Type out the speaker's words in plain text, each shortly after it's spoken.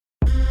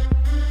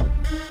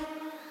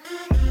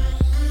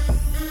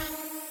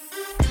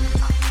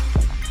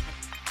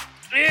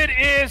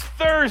is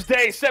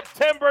Thursday,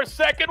 September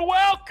 2nd.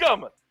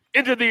 Welcome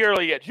into the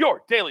Early Edge,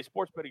 your daily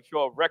sports betting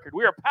show of record.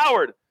 We are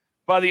powered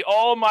by the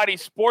almighty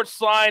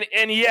Sports Line,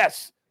 and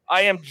yes,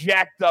 I am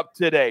jacked up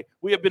today.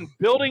 We have been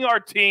building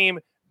our team,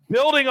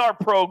 building our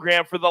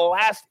program for the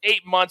last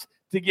 8 months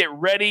to get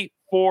ready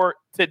for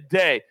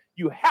today.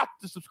 You have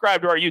to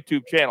subscribe to our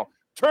YouTube channel.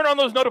 Turn on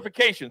those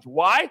notifications.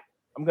 Why?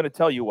 I'm going to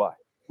tell you why.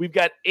 We've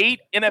got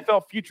 8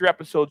 NFL future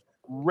episodes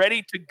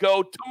ready to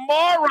go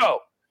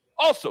tomorrow.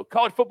 Also,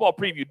 college football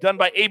preview done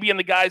by AB and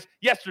the guys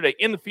yesterday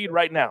in the feed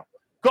right now.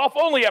 Golf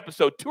only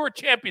episode, Tour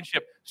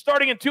Championship,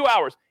 starting in 2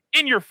 hours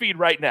in your feed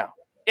right now.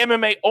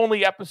 MMA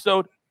only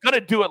episode, going to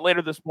do it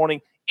later this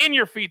morning in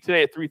your feed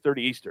today at 3:30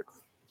 Eastern.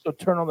 So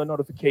turn on the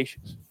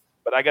notifications.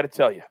 But I got to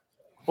tell you,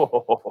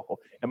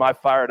 am I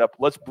fired up?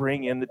 Let's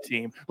bring in the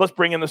team. Let's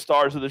bring in the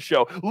stars of the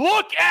show.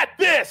 Look at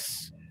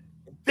this.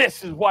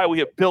 This is why we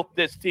have built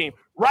this team.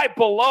 Right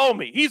below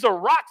me, he's a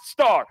rock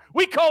star.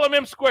 We call him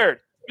M squared.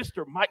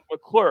 Mr. Mike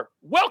McClure,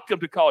 welcome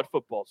to college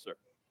football, sir.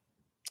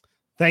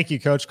 Thank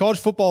you, Coach. College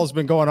football has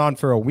been going on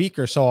for a week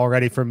or so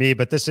already for me,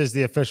 but this is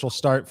the official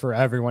start for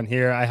everyone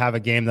here. I have a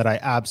game that I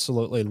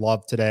absolutely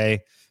love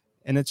today,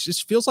 and it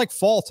just feels like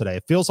fall today.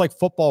 It feels like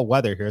football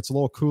weather here. It's a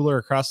little cooler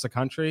across the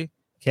country.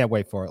 Can't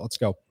wait for it. Let's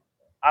go.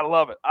 I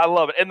love it. I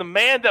love it. And the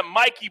man that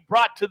Mikey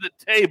brought to the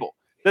table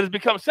that has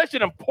become such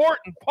an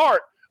important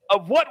part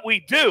of what we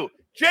do,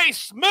 Jay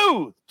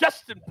Smooth,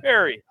 Justin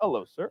Perry.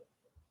 Hello, sir.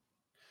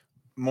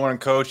 Morning,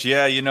 Coach.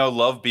 Yeah,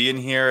 love being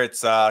here.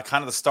 It's kind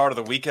of the start of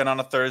the weekend on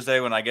a Thursday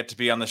when I get to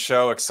be on the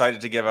show.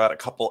 Excited to give out a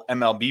couple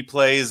MLB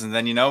plays, and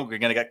then, we're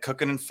going to get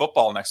cooking in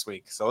football next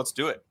week. So let's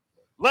do it.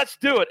 Let's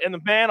do it. And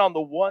the man on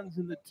the ones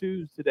and the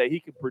twos today,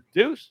 he can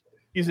produce.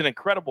 He's an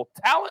incredible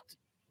talent.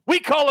 We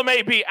call him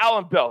AB,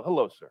 Alan Bell.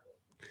 Hello, sir.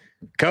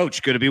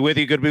 Coach, good to be with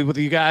you. Good to be with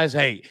you guys.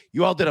 Hey,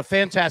 you all did a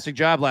fantastic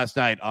job last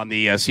night on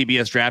the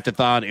CBS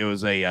Draftathon. It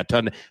was a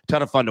ton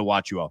of fun to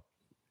watch you all.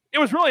 It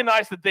was really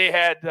nice that they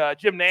had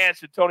Jim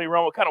Nance and Tony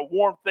Romo kind of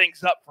warm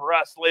things up for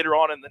us later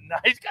on in the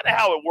night. It's kind of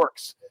how it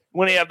works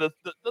when you have the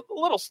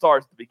little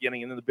stars at the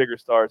beginning and then the bigger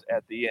stars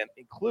at the end,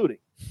 including,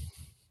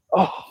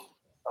 a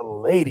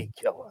lady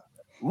killer.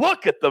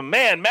 Look at the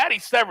man, Matty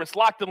Severance,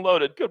 locked and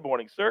loaded. Good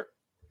morning, sir.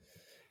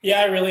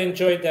 Yeah, I really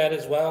enjoyed that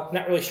as well.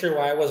 Not really sure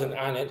why I wasn't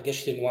on it. I guess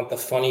you didn't want the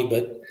funny,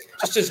 but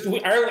just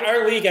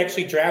our league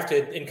actually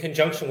drafted in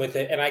conjunction with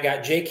it, and I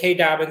got J.K.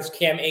 Dobbins,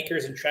 Cam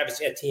Akers, and Travis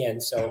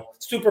Etienne. So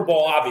Super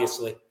Bowl,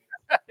 obviously.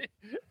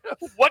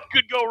 What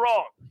could go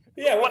wrong?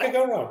 Yeah, what could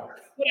go wrong?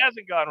 What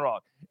hasn't gone wrong?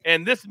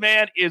 And this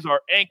man is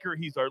our anchor.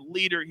 He's our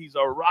leader. He's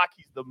our rock.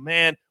 He's the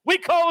man. We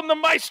call him the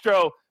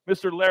maestro,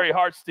 Mr. Larry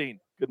Hartstein.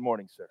 Good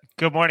morning, sir.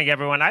 Good morning,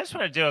 everyone. I just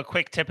want to do a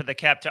quick tip of the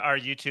cap to our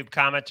YouTube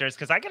commenters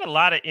because I get a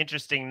lot of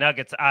interesting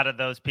nuggets out of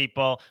those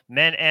people,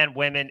 men and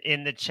women,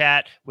 in the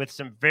chat with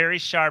some very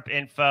sharp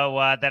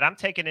info that I'm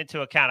taking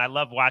into account. I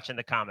love watching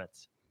the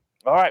comments.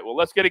 All right, well,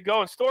 let's get it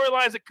going.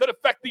 Storylines that could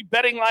affect the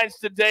betting lines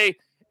today,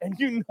 and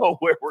you know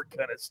where we're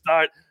going to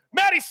start.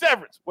 Matty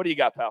Severance, what do you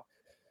got, pal?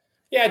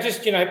 Yeah,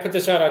 just, I put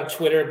this out on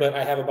Twitter, but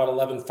I have about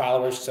 11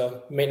 followers,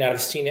 so you may not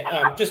have seen it.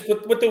 Just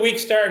with the week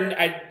starting,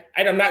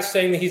 I'm not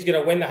saying that he's going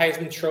to win the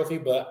Heisman Trophy,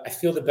 but I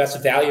feel the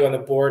best value on the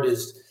board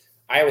is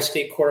Iowa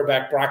State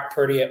quarterback Brock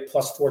Purdy at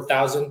plus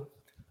 4,000.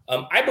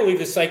 I believe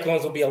the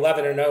Cyclones will be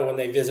 11-0 when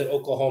they visit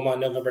Oklahoma on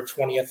November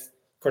 20th.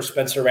 Of course,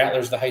 Spencer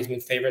Rattler's the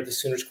Heisman favorite, the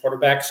Sooners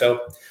quarterback.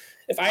 So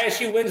if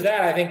ISU wins that,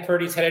 I think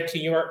Purdy's headed to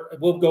New York,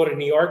 will go to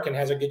New York and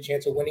has a good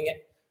chance of winning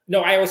it.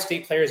 No Iowa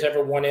State players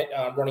ever won it.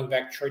 Running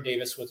back Troy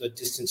Davis was a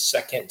distant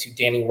second to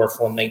Danny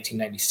Werfel in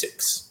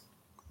 1996.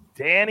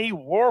 Danny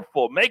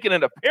Werfel making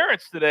an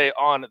appearance today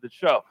on the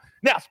show.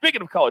 Now,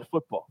 speaking of college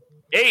football,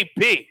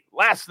 AP,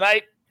 last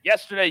night,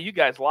 yesterday, you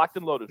guys locked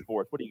and loaded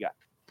for us. What do you got?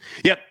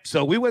 Yep.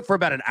 So we went for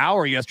about an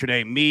hour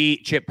yesterday, me,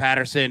 Chip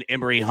Patterson,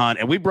 Emery Hunt,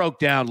 and we broke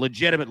down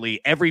legitimately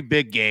every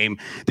big game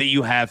that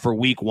you have for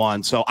week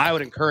one. So I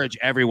would encourage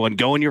everyone,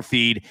 go in your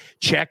feed,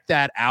 check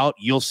that out.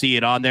 You'll see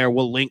it on there.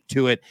 We'll link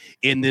to it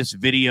in this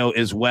video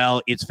as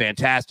well. It's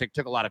fantastic.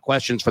 Took a lot of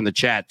questions from the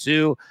chat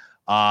too.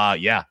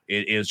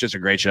 It was just a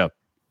great show.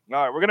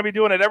 All right, we're going to be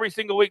doing it every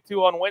single week,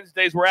 too, on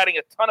Wednesdays. We're adding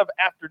a ton of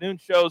afternoon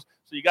shows,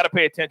 so you got to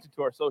pay attention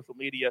to our social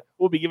media.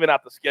 We'll be giving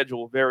out the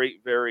schedule very,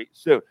 very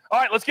soon. All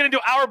right, let's get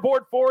into our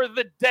board for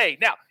the day.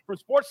 Now, for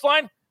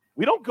Sportsline,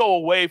 we don't go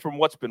away from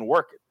what's been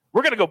working.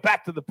 We're going to go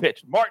back to the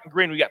pitch. Martin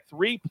Green, we got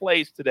 3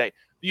 plays today.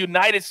 The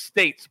United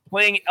States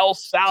playing El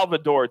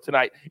Salvador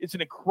tonight. It's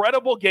an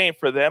incredible game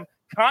for them.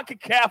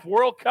 CONCACAF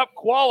World Cup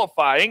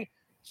qualifying,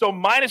 so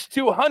minus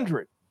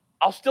 200.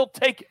 I'll still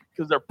take it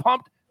because they're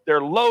pumped. They're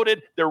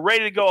loaded. They're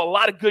ready to go. A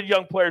lot of good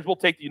young players will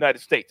take the United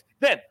States.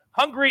 Then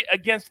Hungary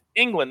against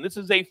England. This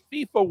is a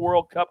FIFA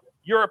World Cup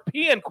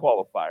European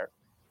qualifier.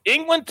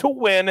 England to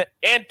win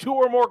and 2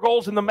 or more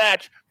goals in the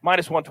match,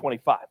 minus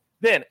 125.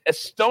 Then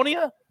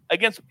Estonia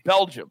against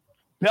Belgium.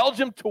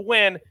 Belgium to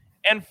win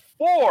and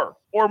 4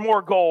 or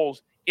more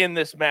goals in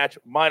this match,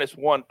 minus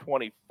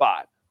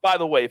 125. By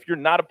the way, if you're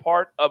not a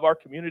part of our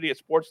community at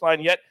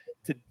Sportsline yet,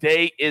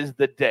 today is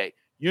the day.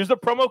 Use the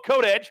promo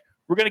code EDGE.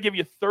 We're going to give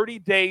you 30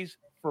 days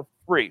for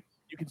free.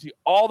 You can see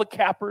all the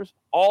cappers,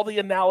 all the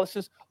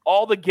analysis,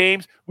 all the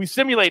games. We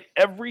simulate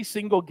every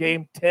single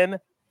game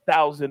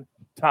 10,000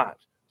 times.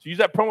 So use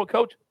that promo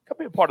code. Come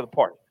be a part of the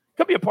party.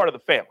 Come be a part of the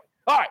family.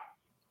 All right.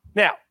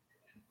 Now,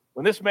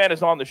 when this man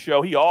is on the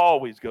show, he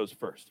always goes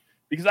first.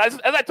 Because as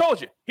I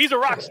told you, he's a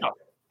rock star.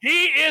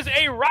 He is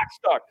a rock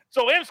star.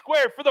 So M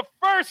Squared, for the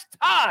first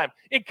time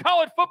in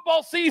college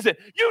football season,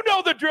 you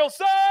know the drill,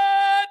 son.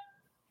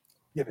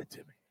 Give it to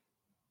me.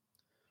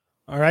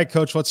 All right,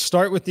 Coach, let's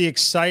start with the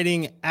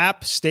exciting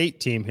App State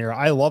team here.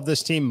 I love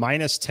this team,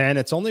 -10.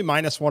 It's only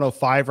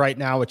 -105 right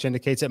now, which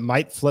indicates it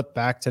might flip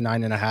back to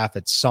 9.5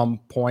 at some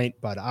point,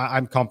 but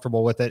I'm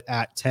comfortable with it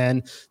at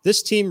 10.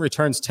 This team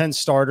returns 10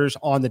 starters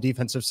on the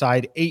defensive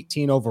side,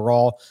 18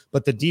 overall,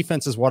 but the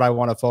defense is what I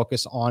want to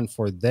focus on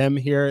for them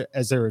here.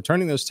 As they're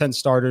returning those 10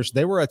 starters,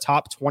 they were a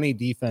top 20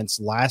 defense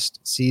last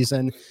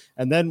season.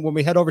 And then when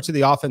we head over to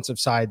the offensive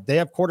side, they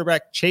have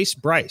quarterback Chase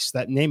Bryce.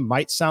 That name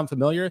might sound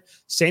familiar.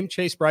 Same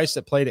Chase Bryce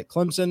that played at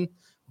Clemson,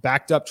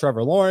 backed up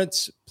Trevor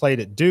Lawrence, played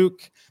at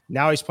Duke.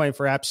 Now he's playing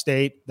for App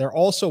State. They're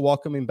also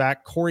welcoming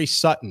back Corey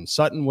Sutton.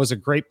 Sutton was a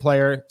great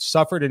player,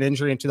 suffered an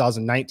injury in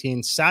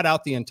 2019, sat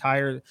out the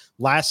entire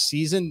last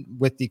season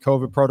with the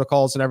COVID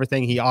protocols and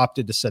everything. He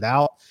opted to sit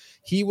out.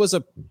 He's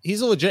a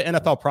legit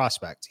NFL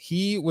prospect.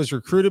 He was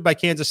recruited by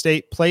Kansas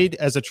State, played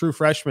as a true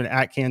freshman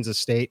at Kansas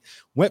State,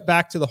 went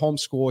back to the home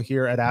school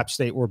here at App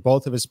State where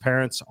both of his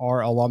parents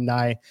are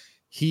alumni.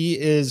 He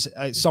is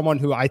someone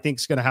who I think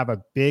is going to have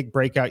a big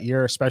breakout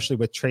year, especially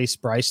with Chase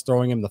Bryce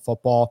throwing him the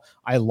football.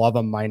 I love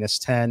him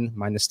 -10,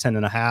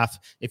 -10.5.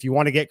 If you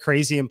want to get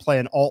crazy and play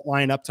an alt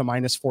line up to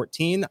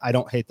 -14, I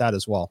don't hate that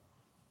as well.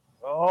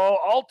 Oh,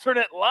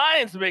 alternate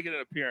lines making an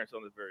appearance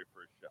on the very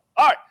first show.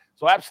 All right.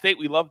 So App State,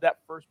 we love that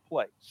first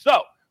play.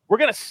 So we're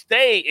going to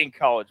stay in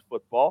college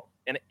football.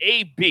 And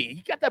AB,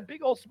 he got that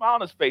big old smile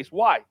on his face.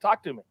 Why?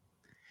 Talk to me.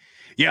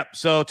 Yep.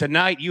 So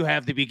tonight you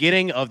have the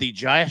beginning of the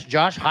Josh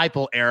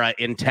Heupel era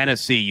in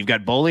Tennessee. You've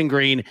got Bowling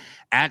Green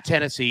at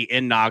Tennessee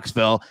in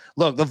Knoxville.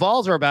 Look, the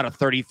Vols are about a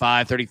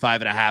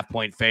 35.5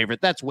 point favorite.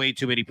 That's way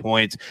too many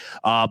points.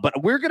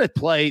 But we're going to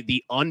play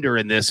the under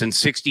in this in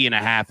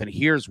 60.5. And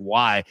here's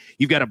why.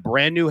 You've got a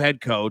brand new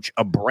head coach,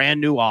 a brand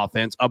new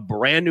offense, a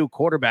brand new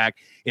quarterback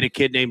in a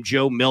kid named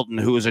Joe Milton,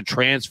 who is a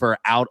transfer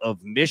out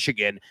of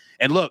Michigan.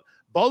 And look,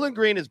 Bowling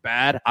Green is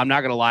bad. I'm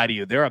not going to lie to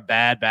you. They're a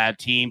bad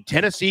team.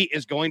 Tennessee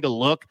is going to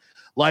look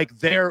like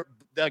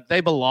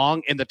they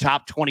belong in the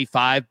top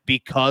 25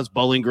 because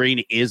Bowling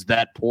Green is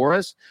that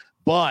porous.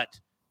 But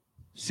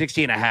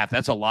 60.5,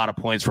 that's a lot of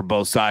points for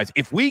both sides.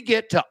 If we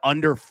get to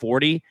under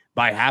 40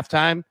 by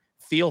halftime,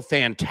 feel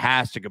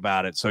fantastic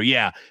about it. So,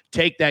 yeah,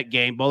 take that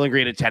game, Bowling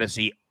Green and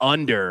Tennessee,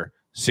 under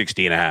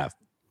 60.5.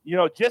 You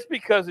know, just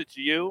because it's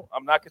you,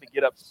 I'm not going to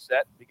get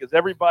upset because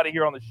everybody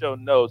here on the show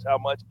knows how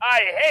much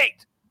I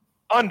hate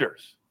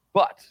unders.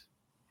 But,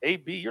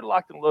 AB, you're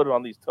locked and loaded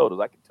on these totals.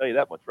 I can tell you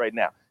that much right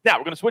now. Now,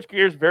 we're going to switch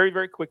gears very,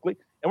 very quickly,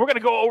 and we're going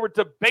to go over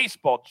to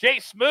baseball. Jay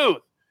Smooth,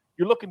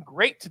 you're looking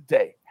great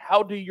today.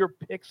 How do your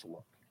picks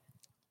look?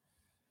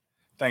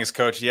 Thanks,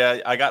 Coach. Yeah,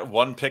 I got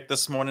one pick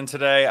this morning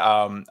today.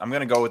 I'm going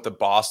to go with the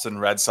Boston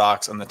Red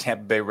Sox and the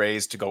Tampa Bay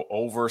Rays to go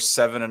over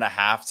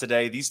 7.5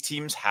 today. These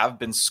teams have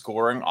been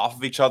scoring off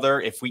of each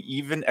other. If we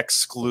even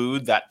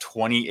exclude that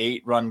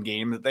 28-run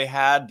game that they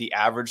had, the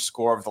average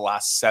score of the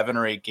last 7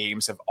 or 8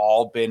 games have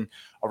all been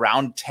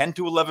around 10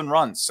 to 11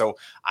 runs. So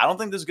I don't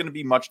think there's going to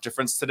be much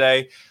difference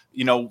today.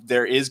 You know,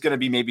 there is going to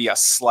be maybe a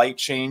slight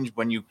change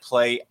when you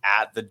play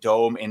at the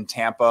Dome in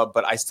Tampa,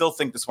 but I still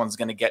think this one's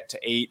going to get to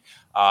 8.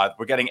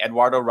 We're getting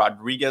Eduardo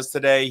Rodriguez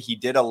today. He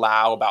did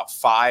allow about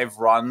 5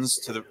 runs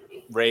to the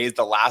Rays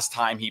the last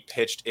time he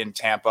pitched in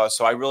Tampa.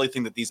 So I really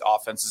think that these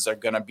offenses are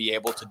going to be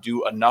able to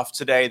do enough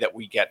today that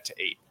we get to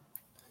 8.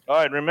 All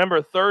right,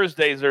 remember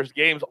Thursdays, there's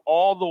games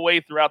all the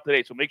way throughout the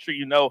day, so make sure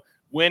you know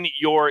when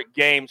your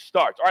game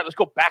starts. All right, let's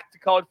go back to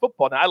college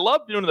football. Now, I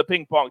love doing the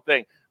ping pong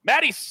thing.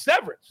 Matty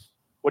Severance,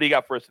 what do you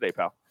got for us today,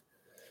 pal?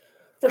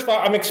 First of all,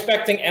 I'm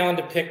expecting Alan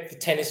to pick the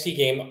Tennessee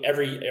game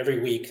every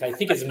week. I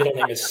think his middle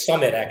name is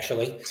Summit,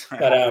 actually.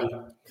 But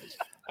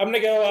I'm going to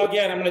go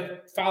again. I'm going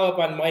to follow up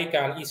on Mike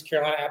on East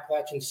Carolina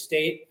Appalachian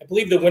State. I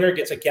believe the winner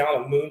gets a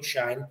gallon of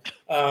moonshine.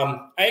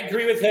 I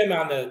agree with him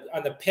on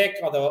the pick,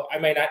 although I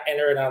might not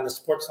enter it on the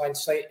Sportsline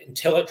site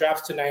until it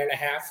drops to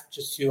 9.5,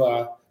 just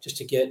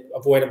to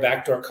avoid a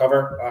backdoor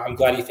cover. I'm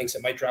glad he thinks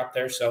it might drop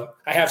there. So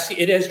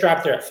it has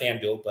dropped there at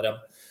FanDuel,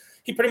 but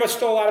he pretty much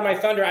stole a lot of my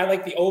thunder. I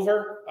like the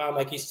over.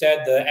 Like he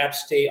said, the App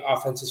State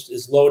offense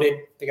is loaded.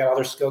 They got all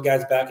their skill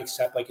guys back,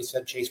 except, like you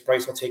said, Chase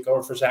Bryce will take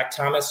over for Zach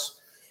Thomas.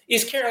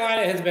 East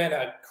Carolina has been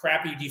a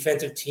crappy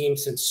defensive team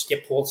since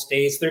Skip Holtz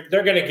days. They're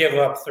going to give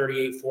up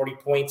 38, 40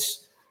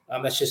 points.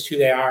 That's just who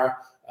they are.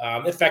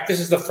 In fact, this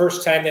is the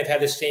first time they've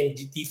had the same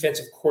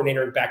defensive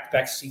coordinator in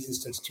back-to-back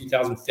seasons since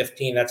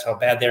 2015. That's how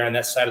bad they're on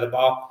that side of the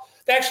ball.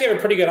 They actually have a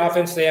pretty good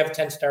offense. They have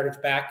 10 starters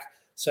back.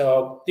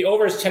 So the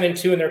over is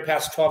 10-2 in their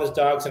past 12 as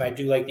dogs, and I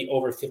do like the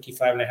over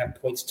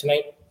 55.5 points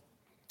tonight.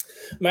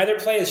 My other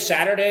play is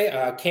Saturday,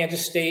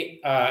 Kansas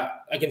State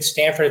against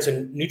Stanford. It's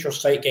a neutral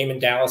site game in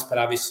Dallas, but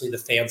obviously the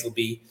fans will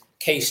be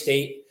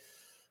K-State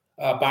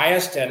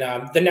biased.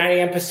 And the 9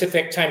 a.m.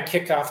 Pacific time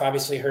kickoff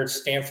obviously hurts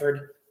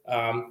Stanford.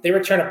 They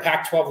return a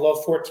Pac-12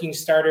 low 14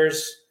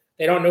 starters.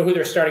 They don't know who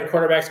their starting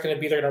quarterback's going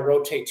to be. They're going to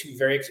rotate 2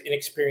 very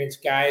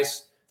inexperienced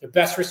guys. Their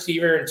best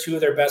receiver and 2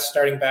 of their best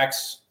starting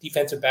backs,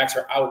 defensive backs,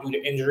 are out due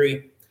to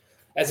injury.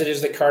 As it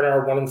is, the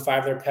Cardinals are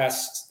 1-5 their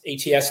past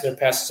ATS and their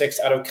past 6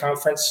 out of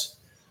conference.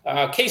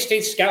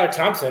 K-State's Skylar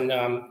Thompson,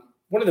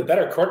 one of the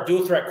better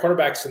dual threat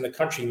quarterbacks in the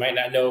country. You might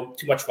not know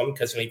too much of him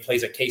because he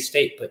plays at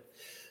K-State, but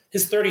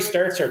his 30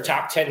 starts are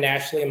top 10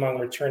 nationally among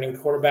returning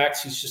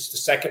quarterbacks. He's just the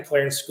second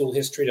player in school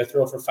history to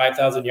throw for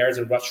 5,000 yards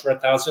and rush for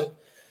 1,000.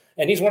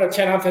 And he's one of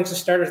 10 offensive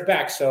starters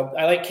back. So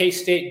I like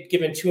K-State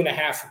giving 2.5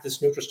 at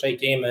this neutral site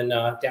game in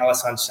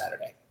Dallas on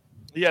Saturday.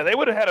 Yeah, they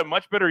would have had a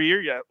much better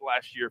year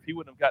last year if he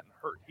wouldn't have gotten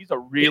hurt. He's a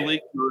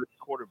really good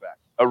quarterback.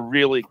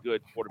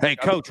 Hey,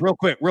 Coach, real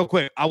quick.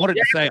 I wanted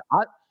to say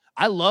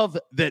I love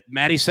that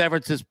Matty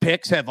Severance's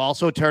picks have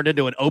also turned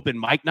into an open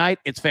mic night.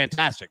 It's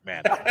fantastic,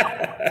 man.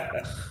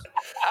 I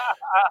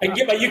can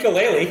get my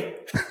ukulele.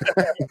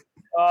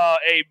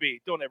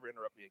 AB, don't ever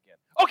interrupt me again.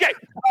 Okay.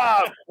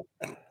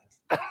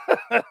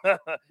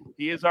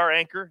 He is our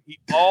anchor. He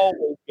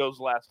always goes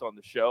last on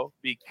the show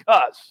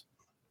because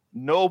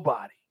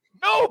nobody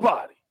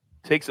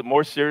takes it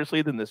more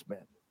seriously than this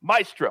man.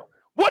 Maestro,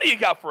 what do you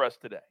got for us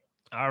today?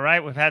 All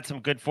right, we've had some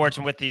good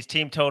fortune with these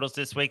team totals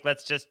this week.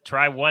 Let's just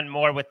try one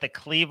more with the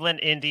Cleveland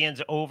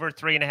Indians over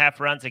 3.5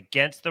 runs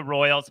against the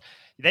Royals.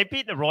 They've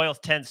beaten the Royals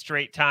 10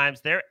 straight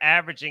times. They're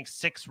averaging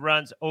 6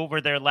 runs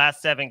over their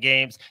last 7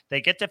 games.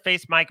 They get to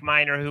face Mike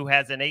Minor, who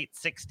has an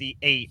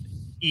 8.68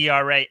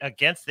 ERA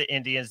against the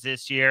Indians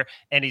this year,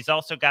 and he's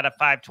also got a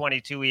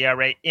 5.22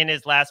 ERA. In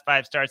his last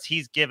 5 starts,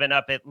 he's given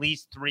up at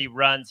least 3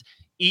 runs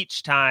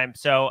each time.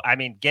 So, I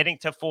mean, getting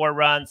to 4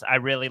 runs, I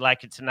really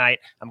like it tonight.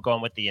 I'm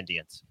going with the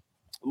Indians.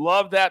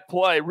 Love that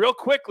play. Real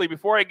quickly,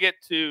 before I get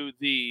to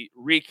the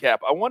recap,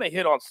 I want to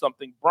hit on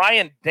something.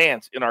 Brian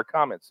Dance in our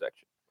comment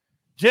section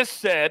just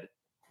said,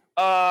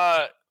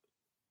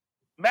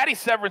 Matty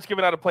Severance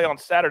giving out a play on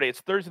Saturday.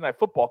 It's Thursday Night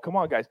Football. Come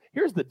on, guys.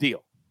 Here's the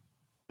deal.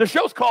 The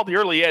show's called The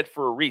Early Edge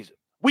for a reason.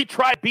 We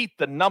try to beat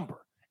the number.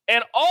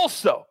 And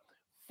also,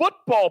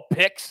 football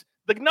picks,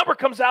 the number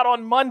comes out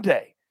on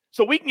Monday.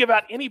 So we can give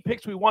out any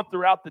picks we want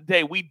throughout the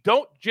day. We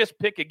don't just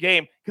pick a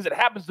game because it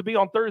happens to be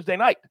on Thursday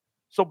night.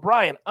 So,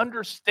 Brian,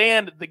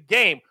 understand the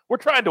game. We're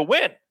trying to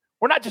win.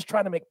 We're not just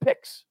trying to make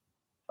picks.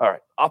 All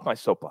right, off my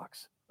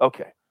soapbox.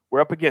 Okay, we're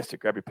up against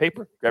it. Grab your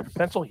paper, grab your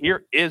pencil.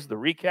 Here is the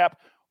recap.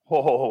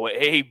 Oh,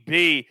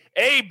 AB,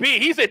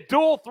 he's a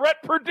dual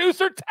threat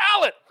producer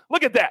talent.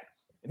 Look at that.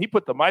 And he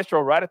put the Maestro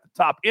right at the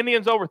top.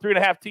 Indians over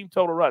 3.5 team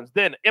total runs.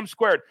 Then M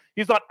Squared,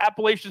 he's on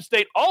Appalachian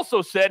State,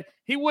 also said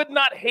he would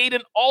not hate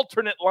an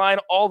alternate line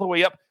all the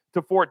way up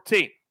to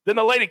 14. Then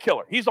the Lady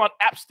Killer, he's on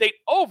App State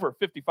over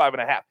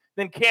 55.5.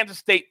 Then Kansas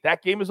State,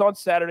 that game is on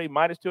Saturday,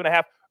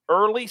 -2.5.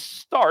 Early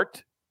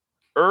start.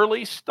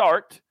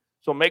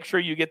 So make sure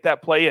you get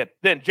that play in.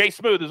 Then Jay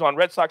Smooth is on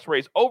Red Sox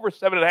Rays over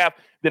 7.5.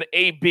 Then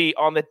AB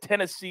on the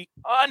Tennessee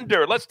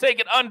under. Let's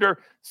take it under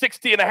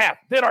 60.5.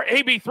 Then our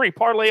AB3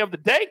 parlay of the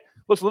day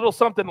looks a little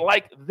something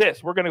like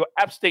this. We're going to go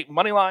App State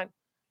money line,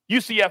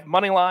 UCF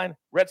money line,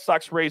 Red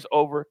Sox Rays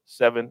over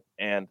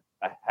 7.5.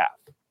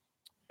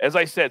 As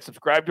I said,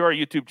 subscribe to our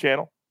YouTube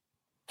channel.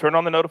 Turn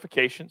on the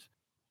notifications.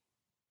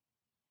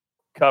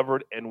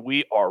 Covered, and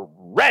we are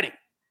ready.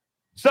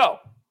 So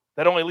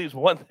that only leaves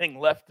one thing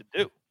left to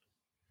do.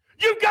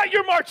 You've got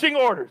your marching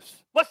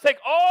orders. Let's take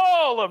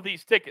all of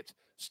these tickets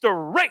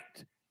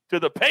straight to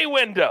the pay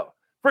window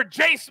for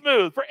Jay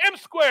Smooth, for M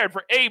Squared,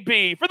 for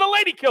AB, for the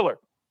Lady Killer,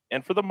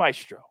 and for the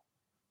Maestro.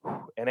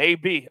 And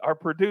AB, our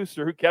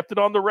producer who kept it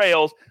on the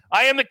rails.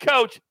 I am the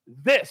coach.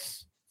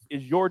 This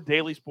is your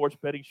daily sports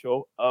betting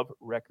show of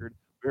record.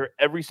 We're here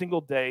every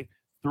single day,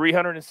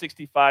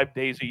 365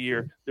 days a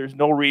year. There's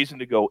no reason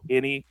to go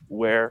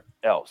anywhere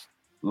else.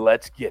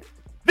 Let's get it.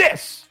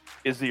 This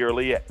is the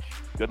Early Edge.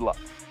 Good luck.